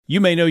You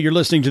may know you're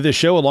listening to this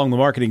show along the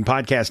Marketing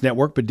Podcast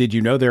Network, but did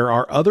you know there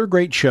are other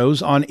great shows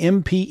on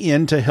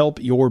MPN to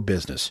help your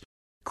business?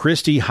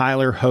 Christy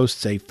Heiler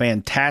hosts a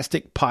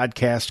fantastic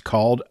podcast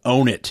called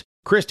Own It.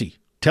 Christy,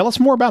 tell us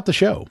more about the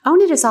show.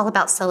 Own It is all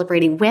about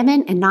celebrating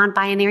women and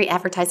non-binary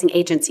advertising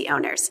agency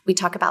owners. We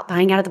talk about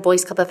buying out of the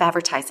Boys Club of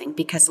Advertising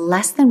because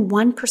less than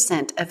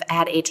 1% of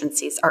ad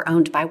agencies are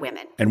owned by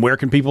women. And where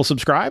can people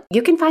subscribe?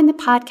 You can find the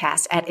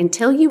podcast at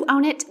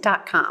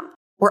untilyouownit.com.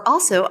 We're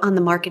also on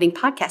the Marketing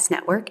Podcast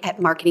Network at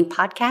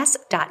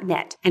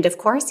marketingpodcast.net. And of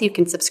course, you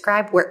can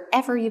subscribe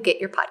wherever you get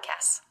your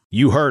podcasts.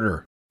 You heard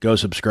her. Go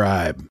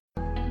subscribe.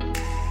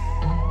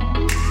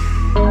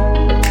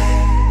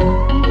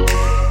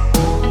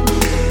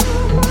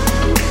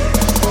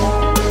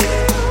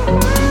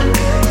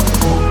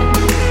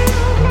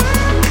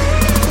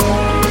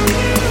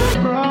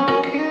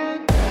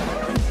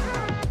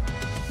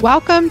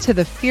 Welcome to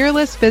the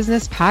Fearless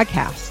Business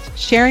Podcast,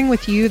 sharing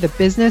with you the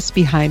business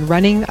behind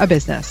running a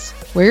business.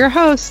 We're your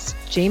hosts,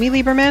 Jamie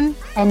Lieberman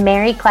and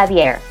Mary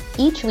Clavier.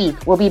 Each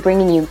week, we'll be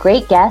bringing you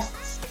great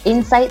guests,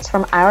 insights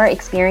from our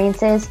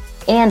experiences,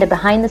 and a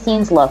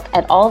behind-the-scenes look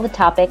at all the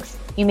topics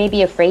you may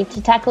be afraid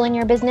to tackle in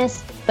your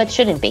business, but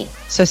shouldn't be.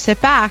 So sit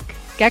back,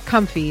 get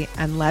comfy,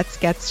 and let's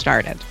get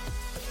started.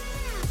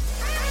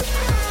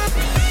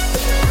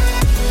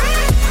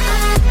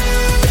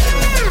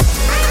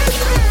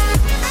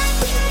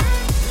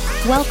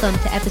 Welcome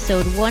to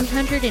episode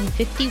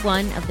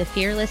 151 of the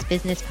Fearless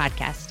Business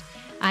Podcast.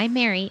 I'm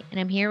Mary, and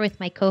I'm here with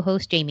my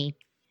co-host, Jamie.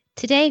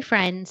 Today,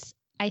 friends,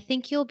 I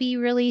think you'll be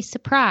really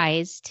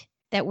surprised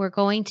that we're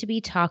going to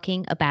be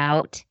talking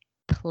about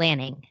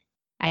planning.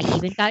 I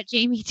even got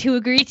Jamie to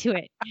agree to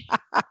it.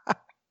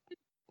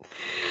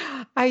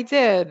 I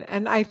did.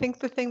 And I think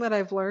the thing that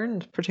I've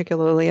learned,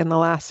 particularly in the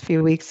last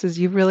few weeks, is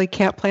you really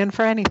can't plan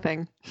for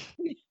anything.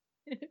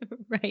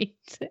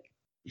 Right.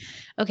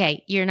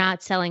 Okay, you're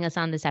not selling us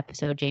on this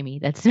episode, Jamie.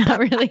 That's not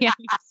really how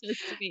it's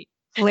supposed to be.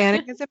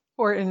 Planning is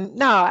important.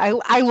 No,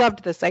 I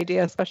loved this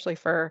idea, especially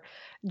for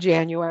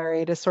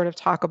January, to sort of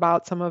talk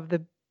about some of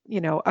the,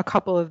 a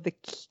couple of the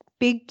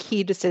big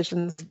key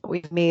decisions that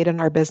we've made in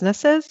our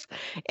businesses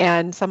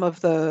and some of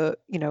the,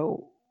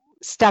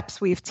 steps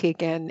we've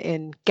taken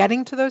in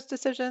getting to those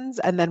decisions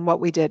and then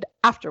what we did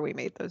after we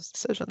made those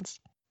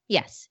decisions.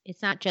 Yes,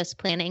 it's not just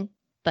planning,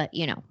 but,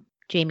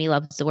 Jamie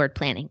loves the word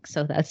planning,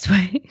 so that's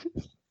why.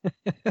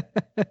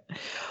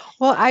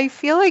 Well, I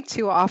feel like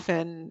too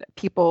often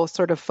people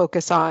sort of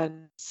focus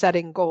on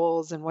setting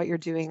goals and what you're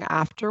doing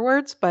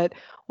afterwards. But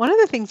one of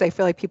the things I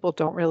feel like people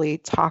don't really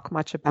talk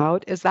much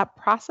about is that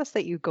process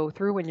that you go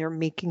through when you're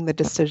making the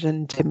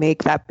decision to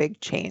make that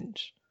big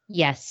change.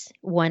 Yes,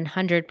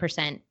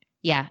 100%.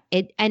 Yeah.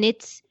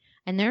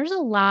 And there's a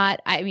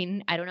lot. I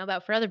mean, I don't know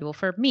about for other people.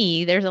 For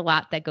me, there's a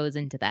lot that goes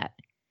into that.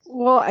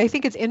 Well, I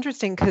think it's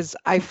interesting because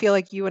I feel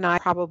like you and I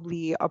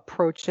probably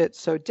approach it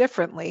so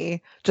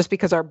differently just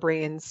because our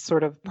brains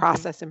sort of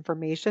process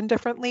information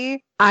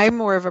differently. I'm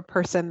more of a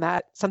person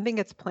that something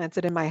gets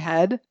planted in my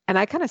head and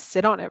I kind of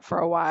sit on it for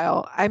a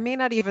while. I may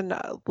not even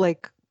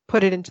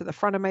put it into the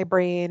front of my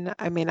brain.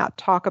 I may not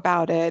talk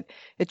about it.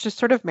 It just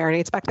sort of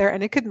marinates back there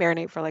and it could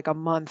marinate for like a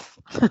month.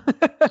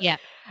 Yeah.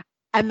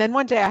 And then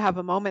one day I have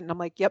a moment and I'm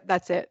like, yep,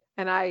 that's it.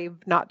 And I've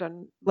not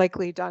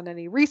likely done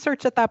any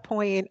research at that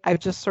point.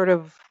 I've just sort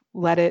of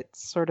let it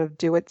sort of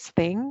do its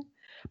thing.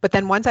 But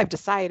then once I've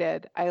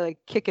decided, I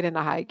kick it into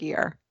high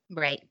gear.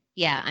 Right.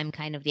 Yeah. I'm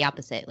kind of the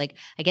opposite.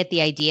 I get the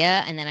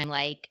idea and then I'm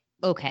like,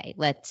 okay,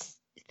 let's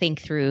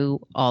think through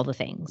all the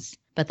things.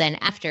 But then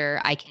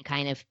after I can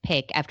kind of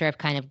pick, after I've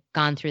kind of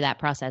gone through that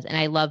process, and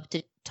I love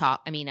to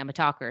talk. I mean, I'm a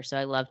talker, so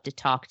I love to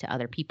talk to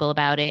other people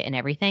about it and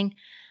everything.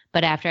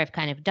 But after I've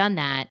kind of done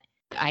that,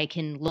 I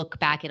can look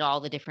back at all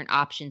the different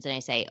options and I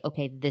say,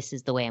 okay, this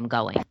is the way I'm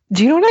going.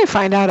 Do you know what I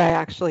find out I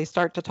actually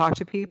start to talk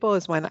to people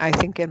is when I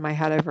think in my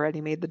head I've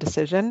already made the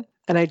decision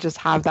and I just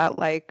have that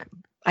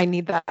I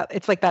need that.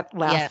 It's like that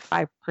last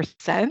 5%.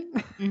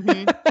 Mm-hmm,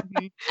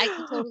 mm-hmm. I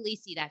can totally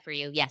see that for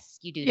you. Yes,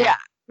 you do that. Yeah.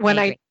 When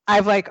I'm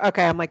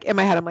in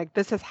my head, I'm like,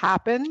 this has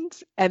happened.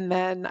 And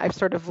then I've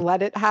sort of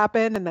let it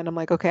happen. And then I'm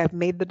like, okay, I've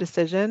made the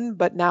decision,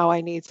 but now I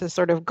need to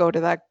sort of go to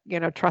that,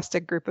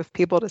 trusted group of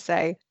people to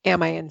say,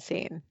 am I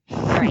insane?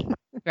 Right.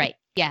 Right.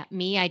 Yeah.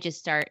 Me, I just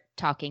start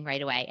talking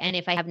right away. And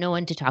if I have no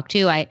one to talk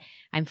to,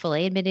 I'm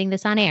fully admitting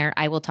this on air.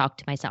 I will talk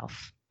to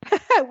myself.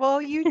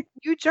 Well, you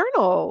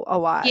journal a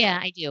lot. Yeah,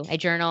 I do. I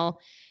journal.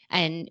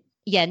 And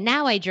yeah,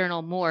 now I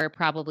journal more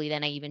probably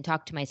than I even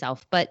talk to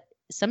myself. But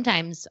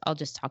sometimes I'll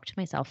just talk to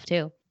myself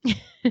too.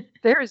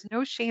 There is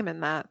no shame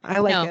in that. I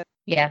like it.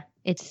 Yeah.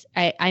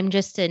 I'm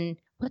just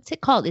what's it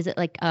called? Is it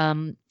like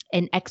an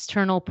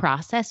external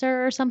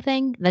processor or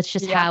something? That's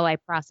just how I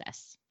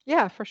process.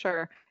 Yeah, for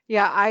sure.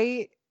 Yeah.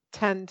 I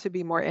tend to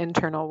be more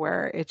internal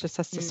where it just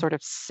has to sort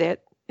of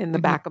sit in the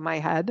back of my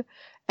head.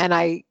 And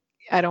I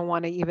don't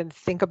want to even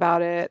think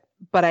about it,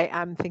 but I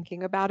am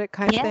thinking about it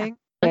kind of thing.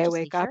 I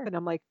wake up and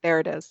I'm like,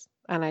 there it is.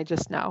 And I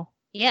just know.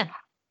 Yeah.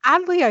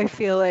 Oddly, I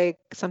feel like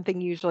something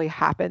usually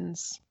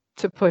happens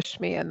to push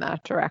me in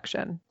that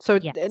direction. So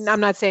Yes. and I'm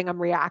not saying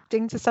I'm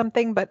reacting to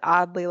something, but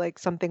oddly, like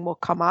something will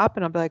come up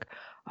and I'll be like,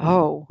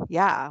 oh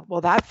yeah,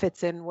 well that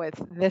fits in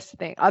with this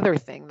other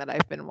thing that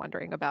I've been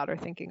wondering about or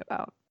thinking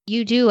about.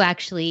 You do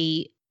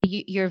actually,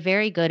 you're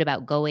very good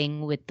about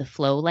going with the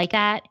flow like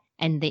that.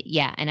 And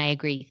and I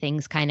agree.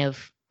 Things kind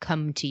of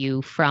come to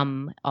you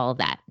from all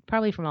that,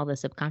 probably from all the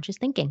subconscious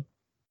thinking.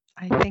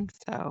 I think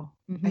so.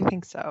 I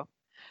think so.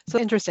 So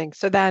interesting.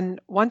 So then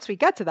once we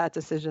get to that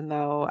decision,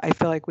 though, I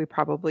feel like we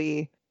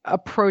probably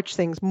approach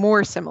things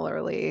more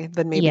similarly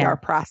than maybe our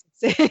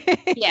processing.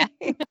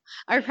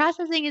 Our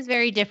processing is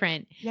very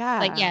different.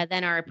 Yeah.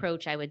 Then our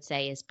approach, I would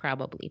say, is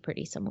probably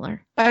pretty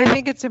similar. I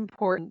think it's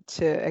important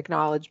to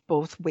acknowledge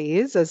both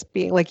ways as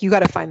being like, you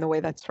got to find the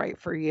way that's right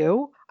for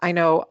you. I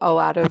know a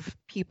lot of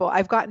people,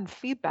 I've gotten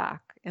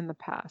feedback in the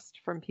past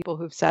from people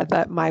who've said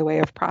that my way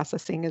of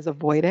processing is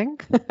avoiding.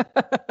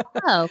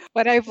 Oh.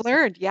 But I've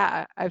learned,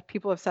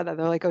 people have said that.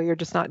 They're like, oh, you're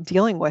just not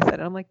dealing with it.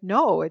 And I'm like,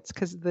 no, it's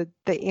because the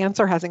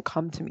answer hasn't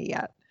come to me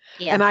yet.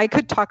 Yeah. And I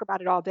could talk about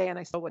it all day and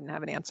I still wouldn't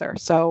have an answer.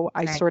 So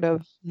I sort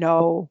of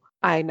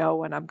I know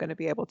when I'm going to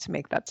be able to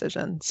make that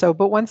decision. So,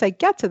 but once I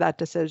get to that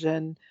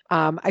decision,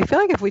 I feel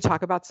like if we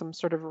talk about some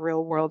sort of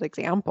real world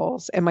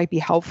examples, it might be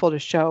helpful to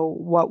show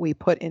what we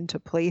put into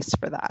place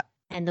for that.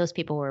 And those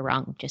people were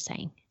wrong, just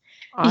saying.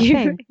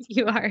 Thanks.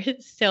 You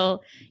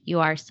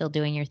are still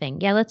doing your thing.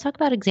 Yeah, let's talk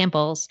about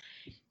examples.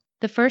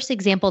 The first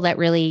example that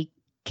really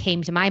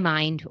came to my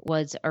mind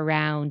was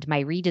around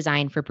my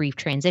redesign for brief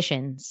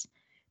transitions,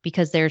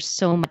 because there's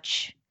so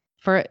much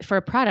for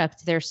a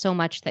product, there's so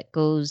much that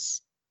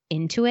goes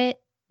into it.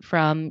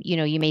 From,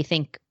 you may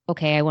think,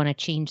 okay, I want to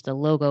change the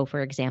logo,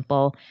 for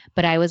example,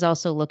 but I was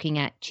also looking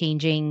at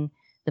changing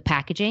the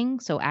packaging,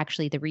 so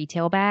actually the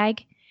retail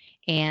bag,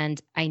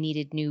 and I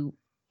needed new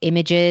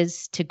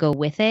images to go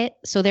with it.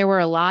 So there were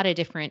a lot of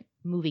different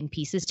moving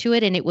pieces to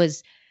it, and it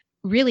was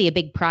really a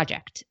big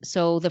project.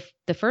 So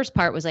the first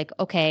part was like,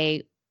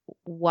 okay,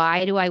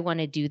 why do I want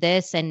to do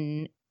this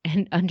and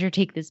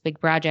undertake this big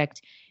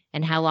project,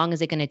 and how long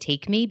is it going to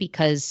take me?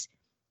 Because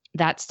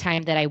that's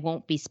time that I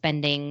won't be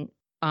spending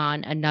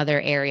on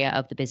another area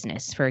of the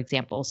business, for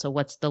example. So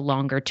what's the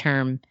longer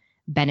term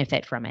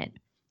benefit from it?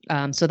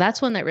 So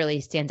that's one that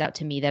really stands out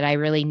to me, that I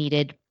really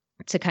needed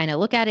to kind of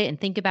look at it and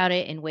think about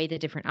it and weigh the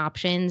different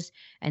options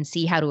and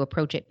see how to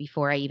approach it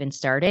before I even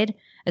started,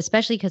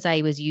 especially because I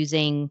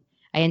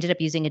ended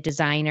up using a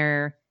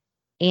designer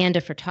and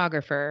a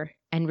photographer,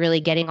 and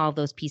really getting all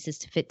those pieces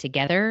to fit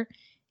together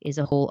is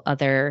a whole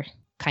other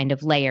kind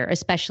of layer,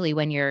 especially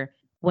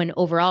when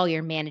overall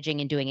you're managing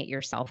and doing it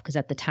yourself. Because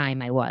at the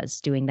time I was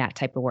doing that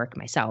type of work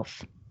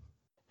myself.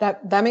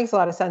 That makes a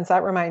lot of sense.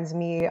 That reminds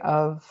me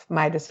of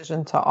my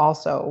decision to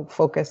also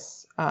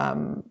focus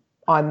on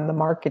the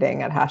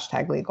marketing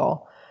at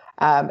 #legal.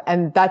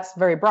 And that's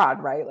very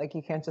broad, right? Like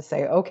you can't just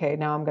say, okay,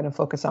 now I'm going to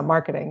focus on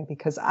marketing,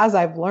 because as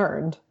I've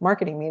learned,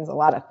 marketing means a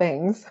lot of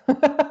things.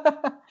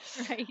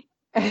 Right.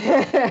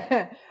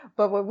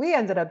 But what we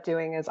ended up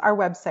doing is our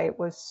website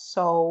was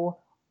so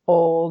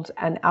old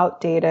and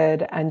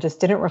outdated and just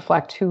didn't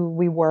reflect who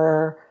we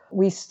were.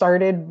 We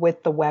started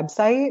with the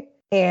website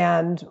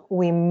and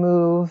we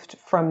moved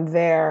from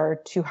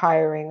there to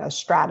hiring a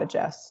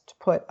strategist to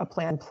put a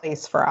plan in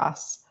place for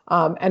us.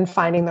 And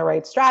finding the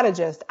right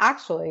strategist.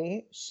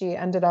 Actually, I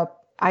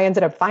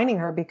ended up finding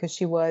her because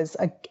she was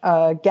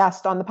a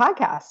guest on the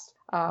podcast.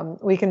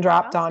 We can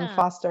drop Dawn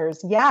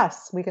Foster's.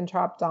 Yes, we can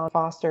drop Dawn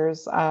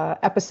Foster's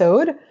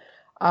episode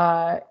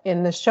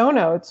in the show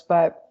notes.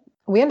 But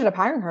we ended up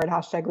hiring her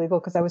at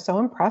 #legal because I was so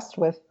impressed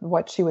with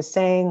what she was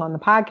saying on the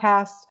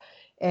podcast.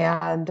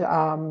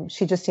 And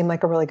she just seemed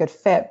like a really good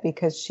fit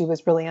because she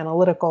was really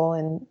analytical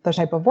in the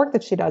type of work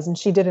that she does. And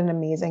she did an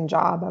amazing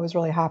job. I was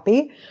really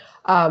happy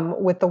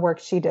with the work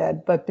she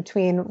did. But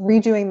between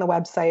redoing the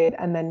website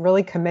and then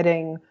really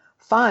committing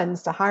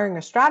funds to hiring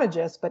a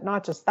strategist, but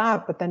not just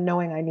that, but then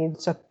knowing I needed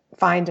to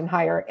find and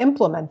hire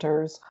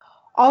implementers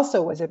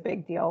also was a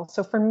big deal.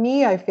 So for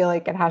me, I feel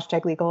like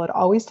at #legal, it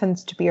always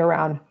tends to be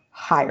around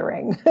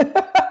hiring.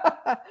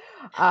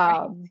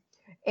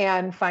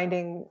 And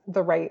finding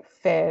the right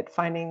fit,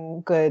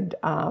 finding good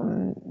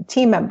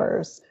team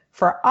members.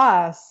 For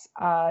us,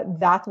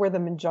 that's where the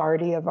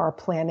majority of our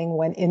planning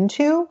went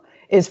into,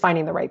 is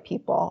finding the right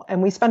people.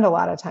 And we spend a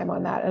lot of time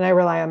on that. And I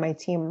rely on my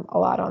team a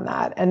lot on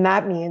that. And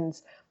that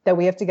means that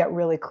we have to get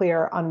really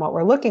clear on what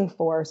we're looking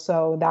for.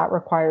 So that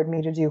required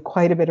me to do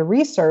quite a bit of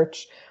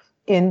research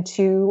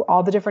into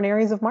all the different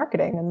areas of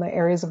marketing, and the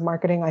areas of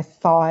marketing I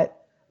thought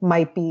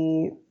might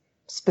be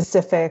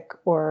specific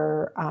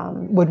or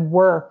would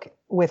work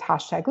with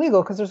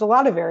 #legal, because there's a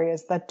lot of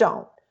areas that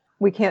don't.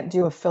 We can't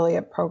do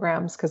affiliate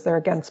programs because they're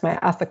against my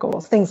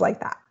ethicals, things like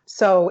that.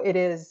 So it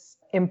is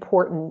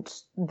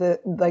important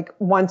that, like,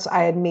 once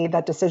I had made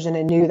that decision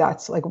and knew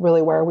that's like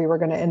really where we were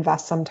going to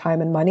invest some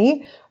time and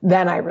money,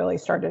 then I really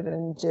started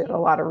and did a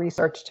lot of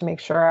research to make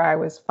sure I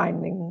was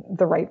finding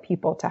the right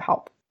people to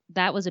help.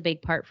 that was a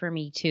big part for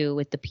me too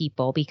with the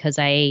people, because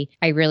I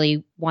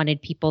really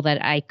wanted people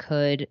that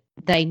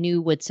I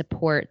knew would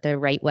support the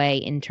right way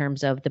in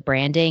terms of the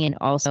branding and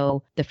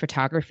also the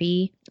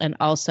photography. And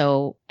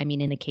also, I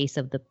mean, in the case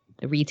of the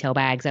retail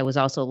bags, I was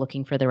also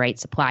looking for the right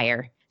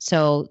supplier.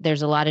 So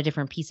there's a lot of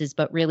different pieces,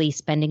 but really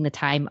spending the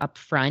time up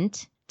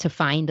front to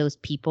find those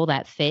people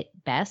that fit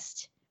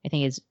best, I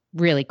think is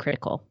really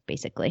critical,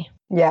 basically.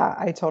 Yeah,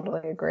 I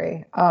totally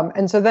agree.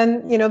 And so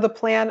then, the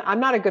plan, I'm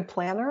not a good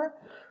planner.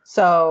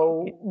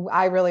 So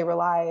I really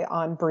rely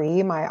on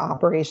Bree, my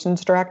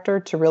operations director,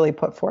 to really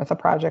put forth a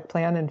project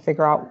plan and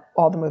figure out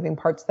all the moving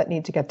parts that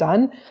need to get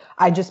done.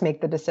 I just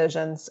make the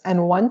decisions.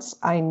 And once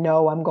I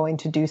know I'm going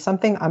to do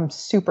something, I'm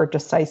super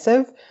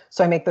decisive.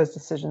 So I make those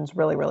decisions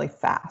really, really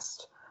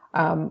fast.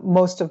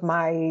 Most of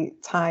my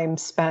time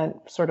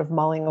spent sort of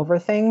mulling over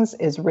things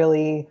is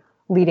really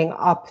leading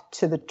up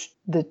to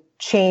the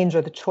change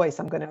or the choice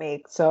I'm going to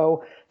make.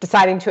 So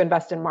deciding to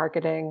invest in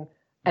marketing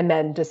and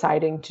then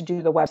deciding to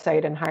do the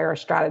website and hire a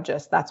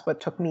strategist, that's what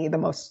took me the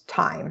most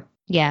time.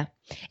 Yeah,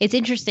 it's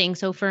interesting.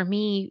 So for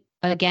me,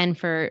 again,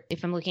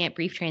 if I'm looking at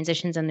Brief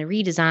Transitions and the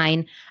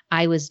redesign,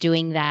 I was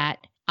doing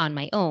that on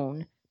my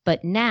own.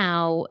 But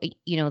now,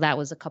 that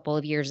was a couple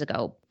of years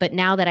ago. But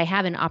now that I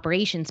have an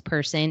operations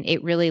person,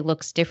 it really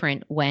looks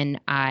different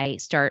when I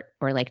start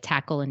or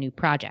tackle a new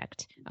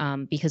project.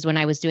 Because when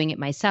I was doing it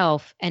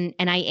myself, and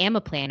I am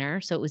a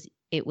planner, so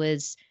it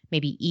was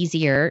maybe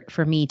easier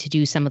for me to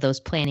do some of those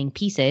planning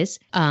pieces.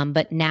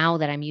 But now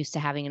that I'm used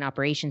to having an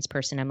operations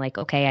person, I'm like,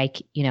 okay, I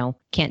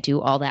can't do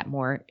all that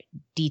more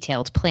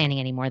detailed planning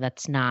anymore.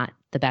 That's not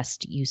the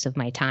best use of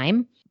my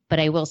time. But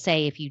I will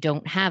say, if you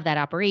don't have that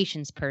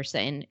operations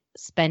person,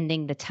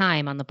 spending the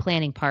time on the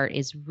planning part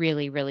is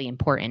really, really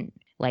important.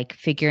 Like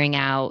figuring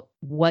out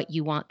what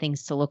you want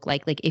things to look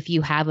like. Like if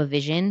you have a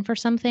vision for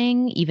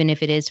something, even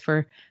if it is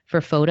for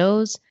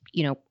photos,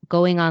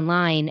 going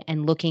online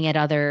and looking at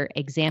other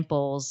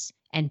examples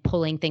and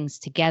pulling things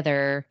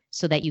together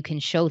so that you can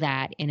show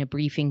that in a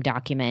briefing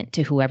document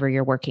to whoever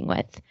you're working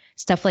with.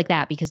 Stuff like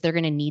that, because they're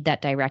going to need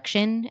that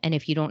direction. And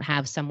if you don't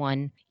have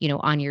someone,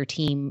 on your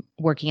team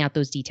working out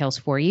those details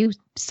for you,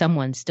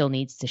 someone still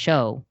needs to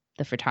show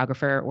the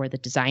photographer or the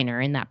designer,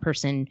 and that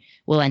person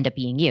will end up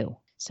being you.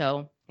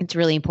 So it's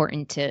really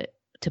important to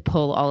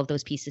pull all of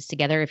those pieces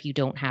together if you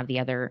don't have the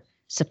other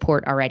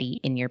support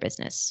already in your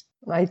business.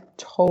 I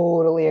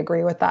totally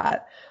agree with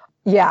that.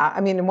 Yeah. I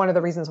mean, one of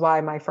the reasons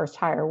why my first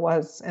hire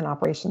was an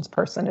operations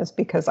person is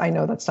because I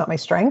know that's not my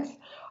strength.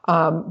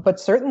 But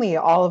certainly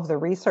all of the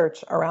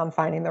research around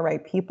finding the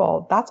right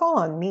people, that's all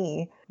on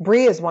me.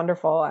 Bree is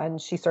wonderful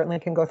and she certainly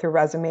can go through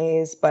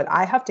resumes, but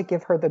I have to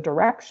give her the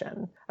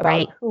direction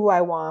about who I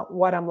want,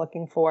 what I'm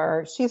looking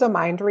for. She's a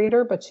mind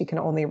reader, but she can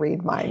only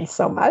read minds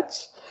so much.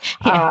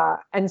 Yeah.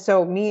 And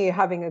so me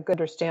having a good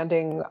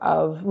understanding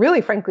of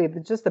really, frankly,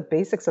 just the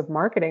basics of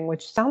marketing,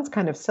 which sounds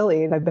kind of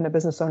silly. I've been a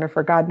business owner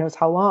for God knows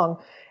how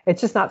long. It's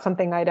just not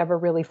something I'd ever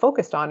really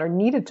focused on or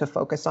needed to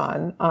focus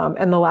on.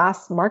 And the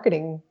last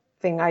marketing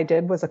thing I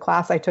did was a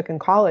class I took in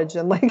college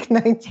in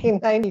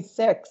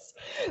 1996.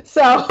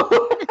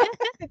 So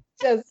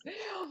just,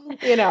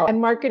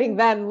 and marketing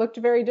then looked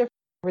very different.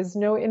 There was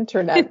no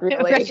internet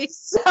really. Right.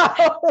 So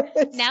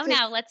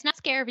now let's not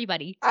scare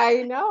everybody.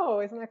 I know.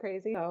 Isn't that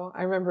crazy? So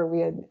I remember we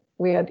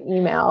had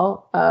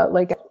email,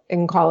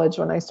 in college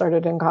when I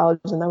started in college,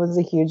 and that was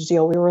a huge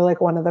deal. We were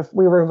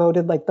we were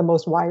voted the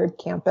most wired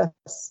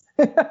campus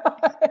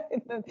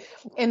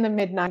in the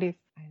mid 90s.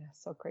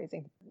 So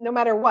crazy. No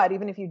matter what,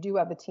 even if you do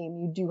have a team,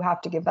 you do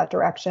have to give that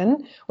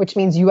direction, which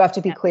means you have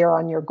to be clear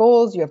on your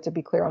goals. You have to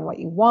be clear on what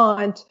you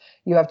want.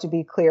 You have to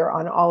be clear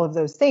on all of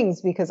those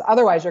things, because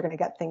otherwise you're going to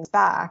get things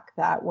back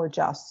that were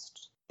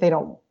they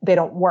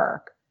don't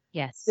work.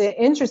 Yes. The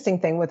interesting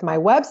thing with my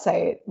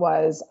website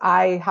was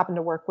I happened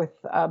to work with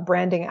a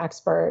branding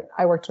expert.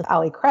 I worked with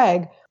Allie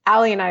Craig.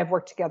 Allie and I have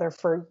worked together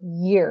for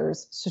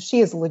years. So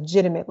she is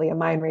legitimately a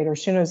mind reader.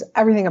 She knows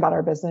everything about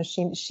our business.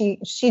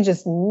 She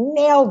just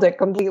nailed it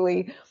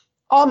completely.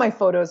 All my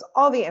photos,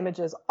 all the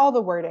images, all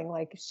the wording,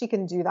 she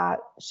can do that.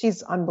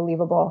 She's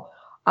unbelievable.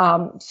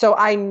 So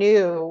I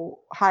knew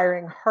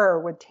hiring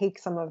her would take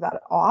some of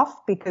that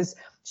off, because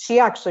she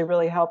actually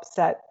really helped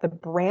set the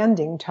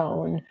branding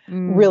tone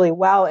really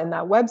well in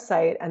that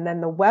website. And then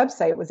the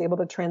website was able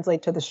to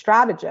translate to the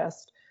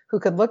strategist, who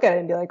could look at it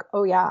and be like,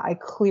 oh yeah, I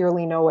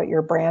clearly know what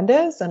your brand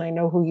is and I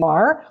know who you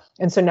are.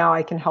 And so now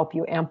I can help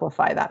you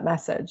amplify that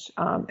message.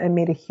 And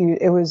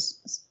it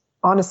was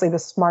honestly the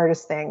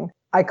smartest thing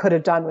I could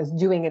have done, was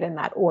doing it in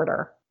that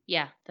order.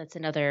 Yeah, that's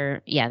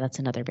another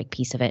big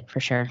piece of it for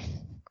sure.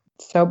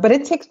 So, but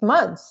it takes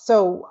months.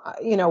 So,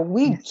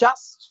 we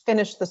just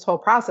finished this whole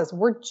process.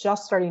 We're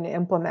just starting to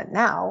implement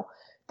now.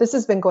 This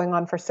has been going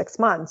on for 6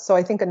 months. So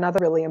I think another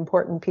really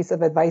important piece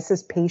of advice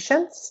is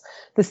patience.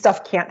 This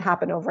stuff can't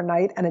happen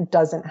overnight, and it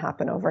doesn't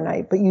happen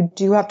overnight, but you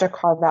do have to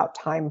carve out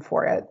time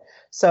for it.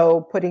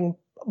 So putting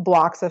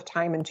blocks of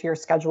time into your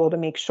schedule to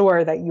make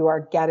sure that you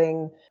are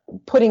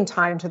putting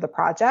time to the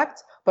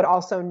project, but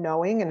also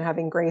knowing and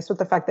having grace with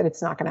the fact that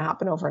it's not going to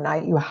happen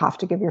overnight. You have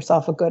to give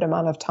yourself a good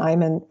amount of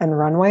time and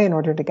runway in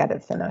order to get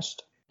it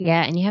finished.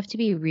 Yeah. And you have to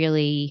be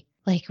really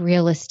like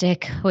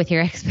realistic with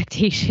your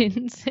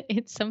expectations.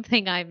 It's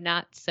something I'm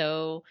not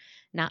so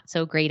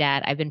great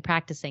at. I've been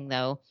practicing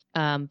though,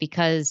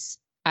 because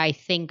I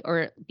think,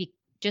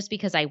 just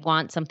because I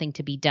want something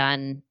to be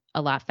done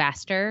a lot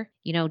faster,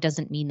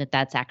 doesn't mean that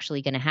that's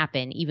actually going to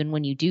happen. Even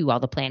when you do all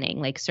the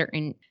planning, like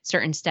certain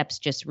steps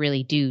just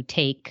really do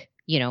take,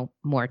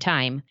 more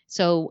time.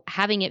 So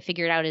having it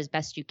figured out as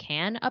best you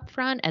can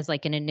upfront as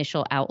like an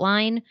initial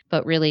outline,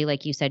 but really,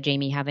 like you said,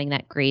 Jamie, having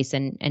that grace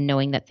and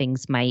knowing that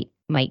things might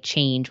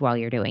change while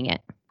you're doing it.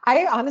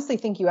 I honestly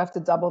think you have to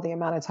double the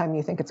amount of time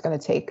you think it's going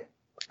to take.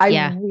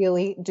 I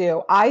really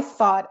do. I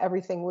thought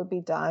everything would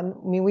be done.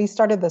 I mean, we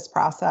started this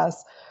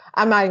process.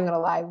 I'm not even going to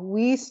lie.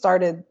 We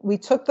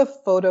took the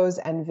photos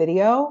and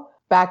video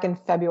back in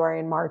February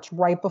and March,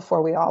 right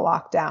before we all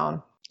locked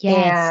down.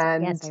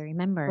 Yes, I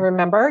remember.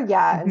 Remember?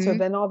 Yeah. Mm-hmm. And so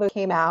then all those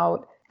came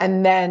out.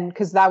 And then,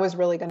 because that was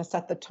really going to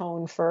set the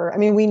tone for, I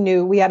mean, we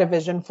knew we had a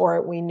vision for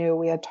it. We knew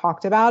we had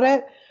talked about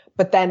it.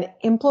 But then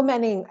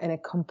implementing in a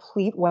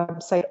complete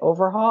website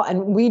overhaul,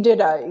 and we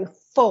did a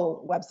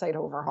full website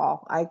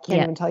overhaul. I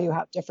can't even tell you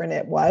how different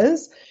it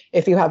was.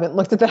 If you haven't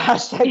looked at the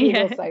hashtag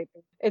Google site,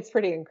 it's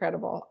pretty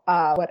incredible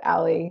what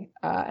Allie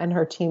and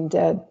her team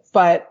did.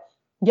 But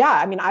yeah,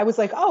 I mean, I was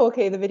like, oh,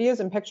 okay, the videos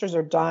and pictures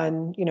are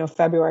done,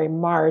 February,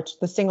 March.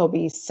 This thing will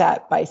be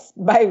set by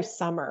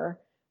summer.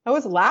 That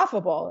was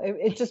laughable.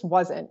 It just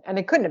wasn't, and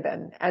it couldn't have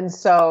been. And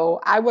so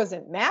I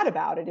wasn't mad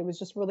about it. It was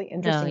just really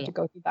interesting to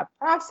go through that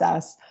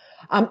process.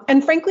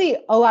 And frankly,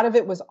 a lot of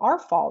it was our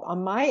fault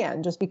on my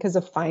end, just because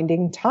of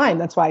finding time.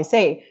 That's why I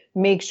say,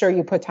 make sure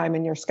you put time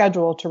in your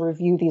schedule to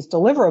review these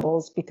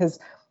deliverables, because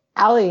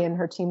Allie and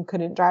her team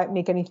couldn't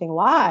make anything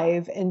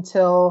live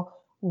until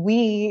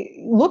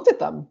we looked at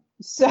them.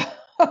 So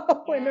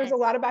when there's a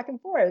lot of back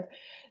and forth.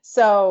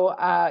 So,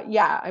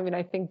 I mean,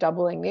 I think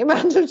doubling the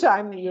amount of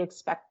time that you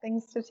expect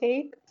things to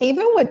take,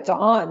 even with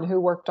Dawn, who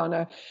worked on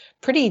a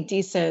pretty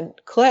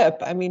decent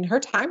clip. I mean, her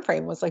time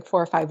frame was like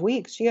 4 or 5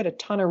 weeks. She had a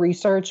ton of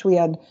research. We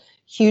had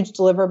huge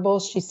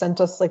deliverables. She sent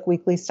us like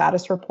weekly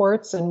status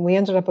reports, and we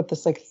ended up with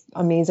this like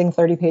amazing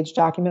 30-page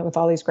document with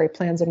all these great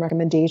plans and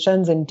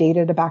recommendations and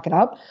data to back it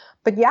up.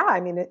 But yeah, I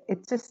mean,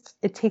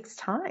 it takes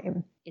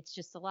time. It's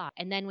just a lot.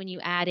 And then when you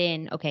add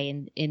in,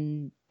 okay,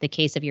 in the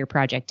case of your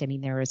project, I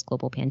mean, there was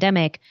global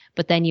pandemic,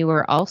 but then you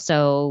were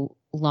also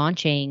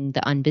launching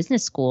the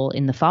Unbusiness School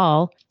in the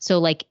fall. So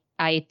like,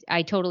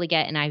 I totally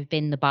get, and I've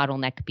been the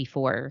bottleneck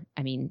before.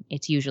 I mean,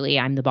 it's usually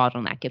I'm the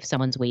bottleneck if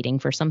someone's waiting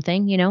for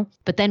something,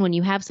 but then when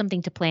you have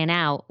something to plan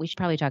out, we should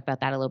probably talk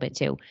about that a little bit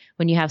too.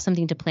 When you have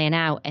something to plan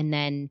out and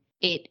then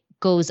it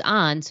goes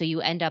on, so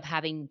you end up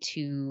having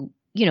to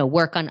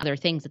work on other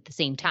things at the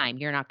same time.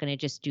 You're not going to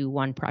just do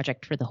one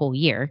project for the whole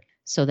year.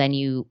 So then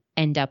you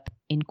end up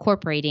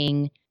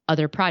incorporating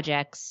other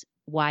projects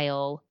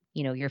while,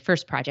 your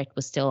first project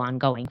was still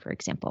ongoing, for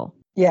example.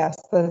 Yes,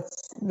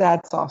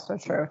 that's also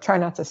true. Try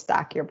not to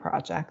stack your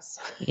projects.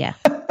 Yeah.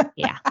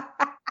 Yeah.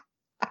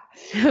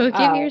 So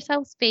give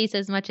yourself space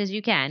as much as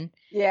you can.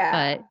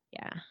 Yeah. But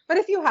yeah. But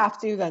if you have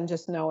to, then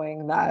just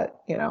knowing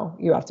that,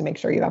 you have to make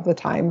sure you have the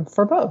time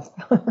for both.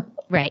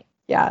 Right.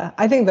 Yeah,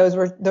 I think those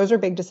are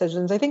big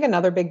decisions. I think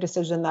another big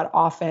decision that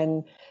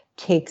often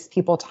takes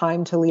people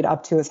time to lead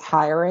up to is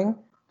hiring.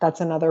 That's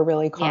another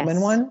really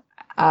common one.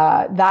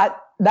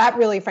 That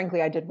really,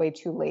 frankly, I did way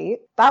too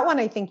late. That one,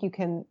 I think you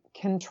can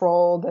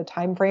control the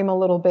time frame a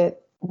little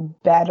bit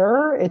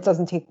better. It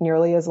doesn't take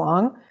nearly as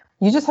long.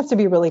 You just have to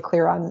be really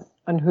clear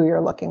on who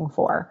you're looking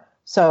for.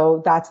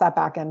 So that's that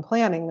back end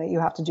planning that you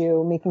have to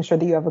do, making sure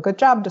that you have a good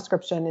job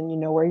description and you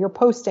know where you're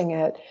posting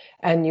it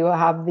and you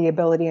have the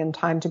ability and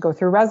time to go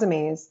through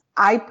resumes.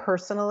 I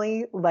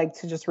personally like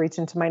to just reach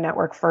into my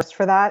network first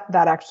for that.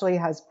 That actually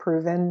has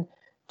proven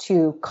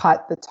to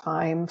cut the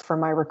time for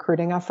my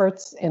recruiting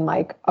efforts in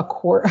like a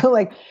quarter,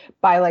 like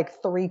by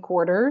like 3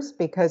 quarters,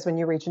 because when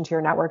you reach into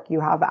your network,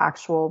 you have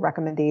actual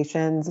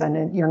recommendations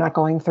and you're not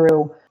going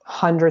through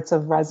hundreds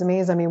of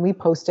resumes. I mean, we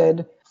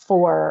posted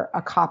for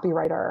a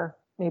copywriter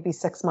maybe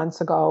 6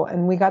 months ago,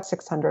 and we got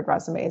 600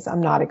 resumes.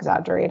 I'm not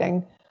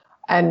exaggerating.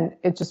 And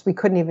we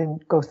couldn't even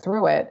go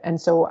through it.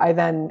 And so I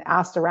then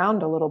asked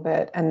around a little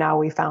bit, and now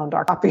we found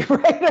our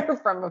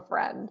copywriter from a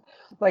friend,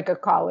 like a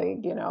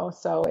colleague,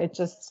 so it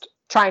just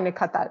trying to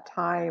cut that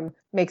time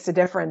makes a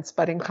difference.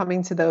 But in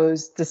coming to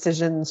those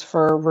decisions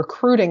for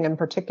recruiting in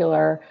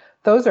particular,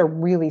 those are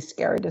really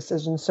scary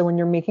decisions. So when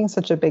you're making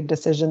such a big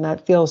decision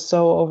that feels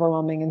so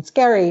overwhelming and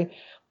scary,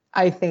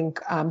 I think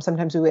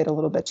sometimes we wait a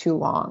little bit too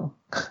long.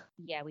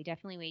 Yeah, we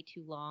definitely wait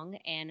too long.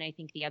 And I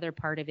think the other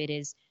part of it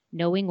is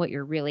knowing what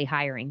you're really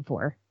hiring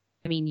for.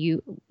 I mean,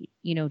 you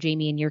know,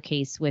 Jamie, in your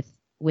case with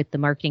the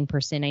marketing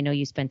person, I know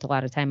you spent a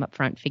lot of time up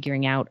front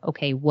figuring out,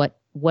 okay, what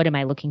am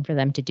I looking for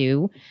them to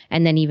do?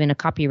 And then even a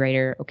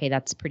copywriter, okay,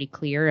 that's pretty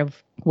clear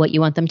of what you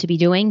want them to be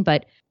doing.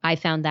 But I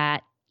found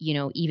that,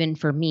 even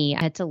for me,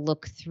 I had to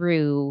look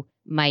through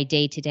my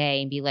day to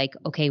day and be like,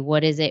 okay,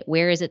 what is it?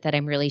 Where is it that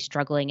I'm really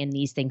struggling and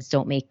these things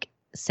don't make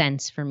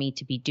sense for me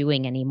to be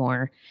doing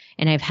anymore?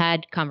 And I've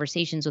had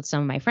conversations with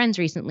some of my friends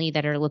recently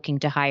that are looking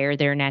to hire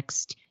their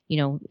next,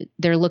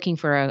 they're looking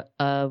for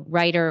a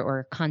writer or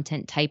a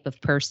content type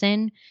of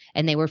person.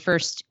 And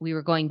we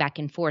were going back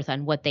and forth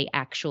on what they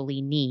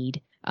actually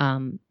need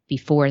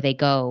before they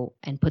go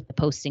and put the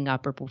posting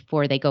up or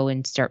before they go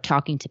and start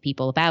talking to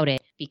people about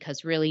it,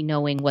 because really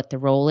knowing what the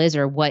role is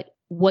or what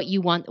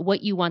you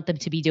want them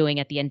to be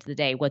doing at the end of the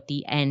day, what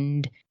the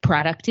end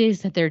product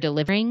is that they're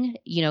delivering,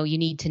 you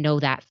need to know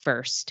that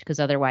first, because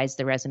otherwise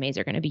the resumes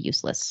are going to be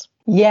useless.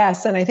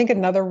 Yes. And I think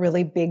another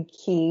really big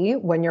key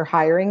when you're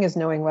hiring is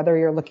knowing whether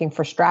you're looking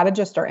for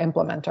strategist or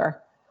implementer.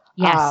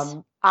 Yes.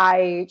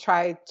 I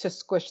try to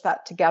squish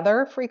that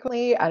together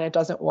frequently and it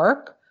doesn't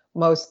work.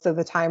 Most of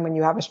the time when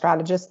you have a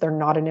strategist, they're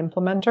not an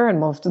implementer. And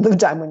most of the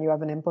time when you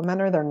have an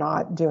implementer, they're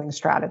not doing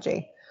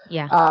strategy.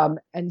 Yeah.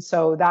 And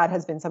so that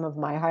has been some of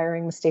my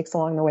hiring mistakes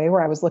along the way,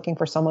 where I was looking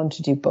for someone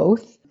to do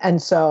both.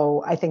 And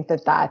so I think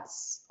that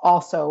that's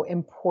also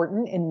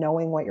important in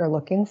knowing what you're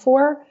looking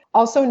for.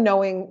 Also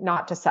knowing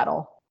not to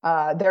settle.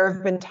 There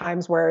have been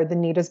times where the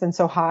need has been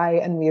so high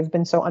and we have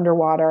been so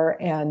underwater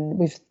and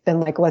we've been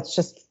like, let's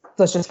just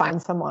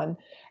find someone.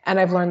 And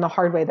I've learned the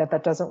hard way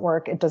that doesn't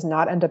work. It does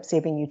not end up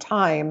saving you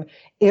time.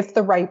 If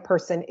the right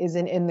person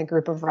isn't in the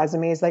group of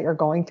resumes that you're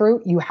going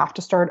through, you have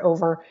to start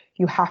over.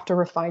 You have to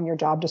refine your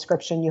job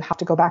description. You have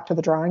to go back to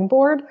the drawing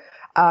board,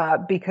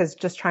 because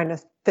just trying to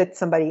fit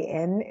somebody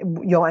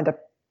in, you'll end up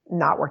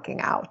not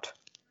working out.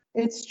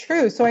 It's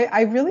true. So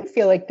I really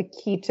feel like the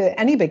key to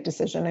any big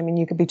decision, I mean,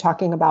 you could be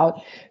talking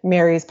about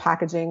Mary's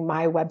packaging,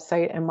 my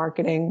website and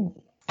marketing,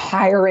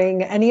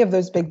 hiring, any of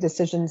those big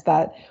decisions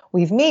that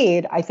we've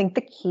made. I think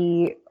the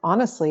key,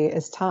 honestly,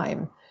 is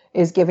time,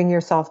 is giving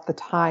yourself the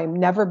time,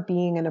 never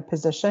being in a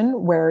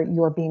position where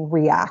you're being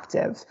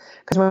reactive.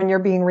 Because when you're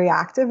being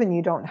reactive and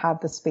you don't have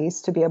the space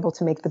to be able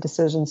to make the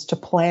decisions, to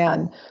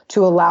plan,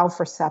 to allow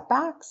for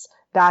setbacks,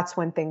 that's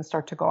when things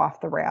start to go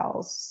off the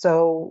rails.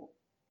 So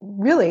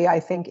really, I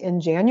think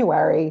in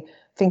January,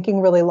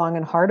 thinking really long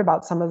and hard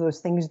about some of those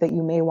things that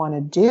you may want to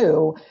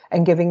do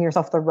and giving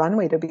yourself the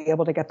runway to be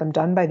able to get them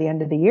done by the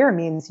end of the year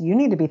means you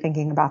need to be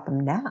thinking about them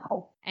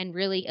now. And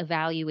really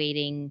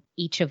evaluating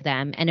each of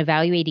them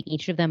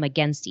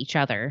against each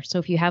other. So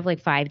if you have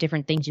like 5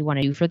 different things you want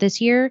to do for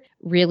this year,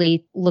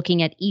 really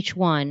looking at each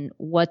one,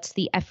 what's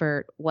the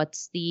effort,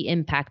 what's the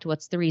impact,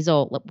 what's the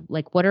result?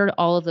 Like what are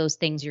all of those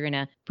things you're going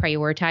to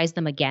prioritize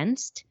them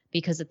against?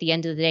 Because at the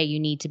end of the day, you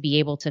need to be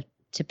able to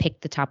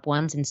pick the top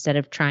ones instead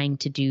of trying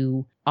to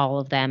do all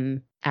of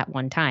them at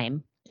one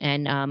time.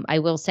 And I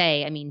will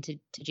say, I mean, to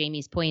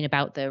Jamie's point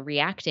about the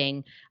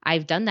reacting,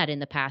 I've done that in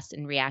the past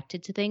and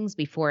reacted to things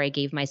before I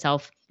gave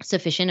myself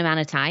sufficient amount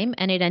of time.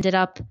 And it ended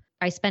up,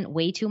 I spent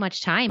way too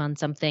much time on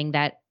something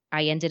that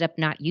I ended up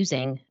not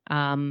using.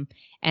 And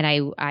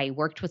I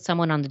worked with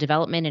someone on the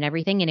development and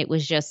everything. And it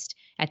was just,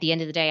 at the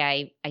end of the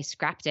day, I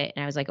scrapped it.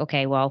 And I was like,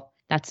 okay, well,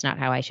 that's not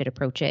how I should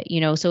approach it.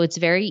 So it's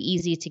very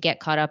easy to get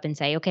caught up and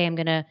say, okay, I'm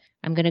going to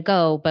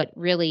go. But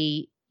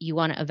really, you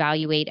want to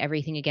evaluate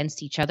everything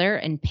against each other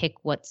and pick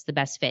what's the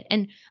best fit.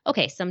 And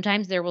okay,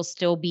 sometimes there will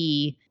still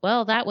be,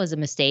 well, that was a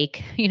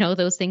mistake.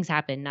 Those things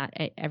happen. Not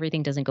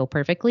everything doesn't go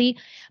perfectly,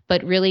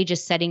 but really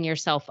just setting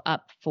yourself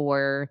up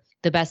for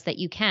the best that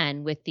you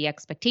can with the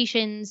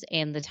expectations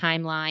and the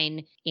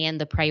timeline and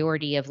the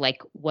priority of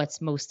like what's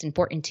most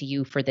important to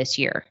you for this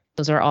year.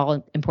 Those are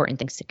all important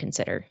things to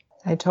consider.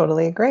 I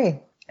totally agree.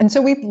 And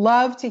so we'd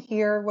love to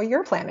hear what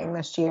you're planning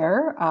this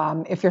year.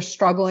 If you're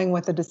struggling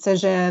with a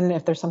decision,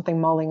 if there's something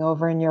mulling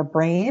over in your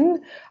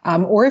brain,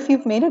 or if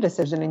you've made a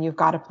decision and you've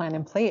got a plan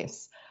in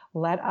place,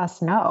 let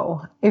us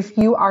know. If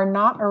you are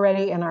not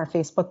already in our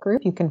Facebook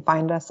group, you can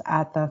find us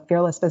at the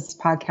Fearless Business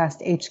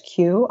Podcast HQ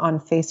on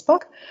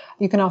Facebook.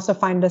 You can also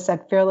find us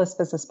at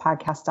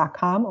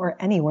fearlessbusinesspodcast.com or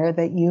anywhere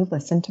that you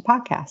listen to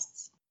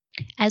podcasts.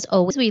 As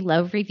always, we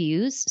love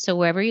reviews. So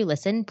wherever you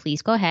listen,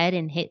 please go ahead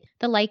and hit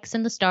the likes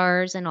and the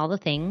stars and all the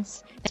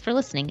things. Thanks for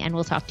listening, and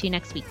we'll talk to you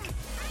next week.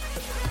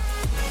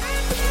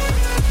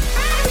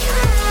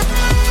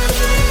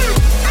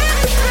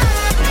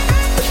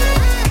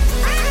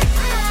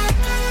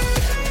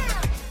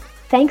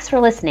 Thanks for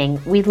listening.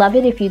 We'd love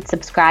it if you'd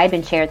subscribe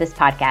and share this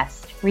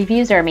podcast.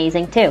 Reviews are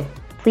amazing too.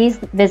 Please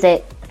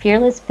visit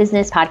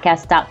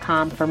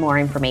fearlessbusinesspodcast.com for more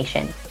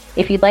information.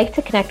 If you'd like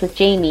to connect with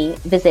Jamie,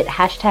 visit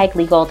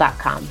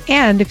 #legal.com.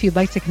 And if you'd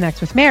like to connect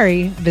with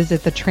Mary,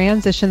 visit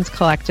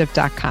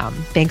thetransitionscollective.com.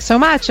 Thanks so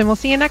much, and we'll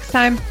see you next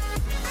time.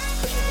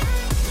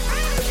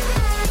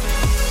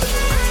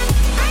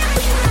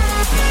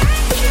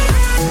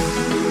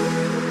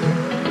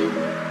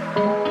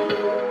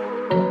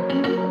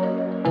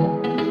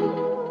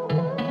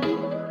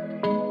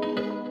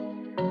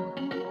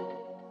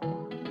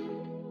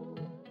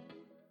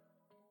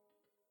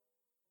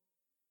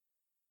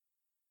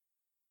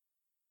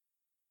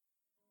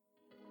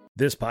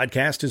 This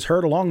podcast is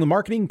heard along the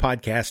Marketing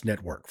Podcast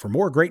Network. For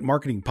more great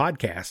marketing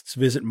podcasts,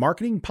 visit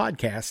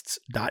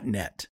marketingpodcasts.net.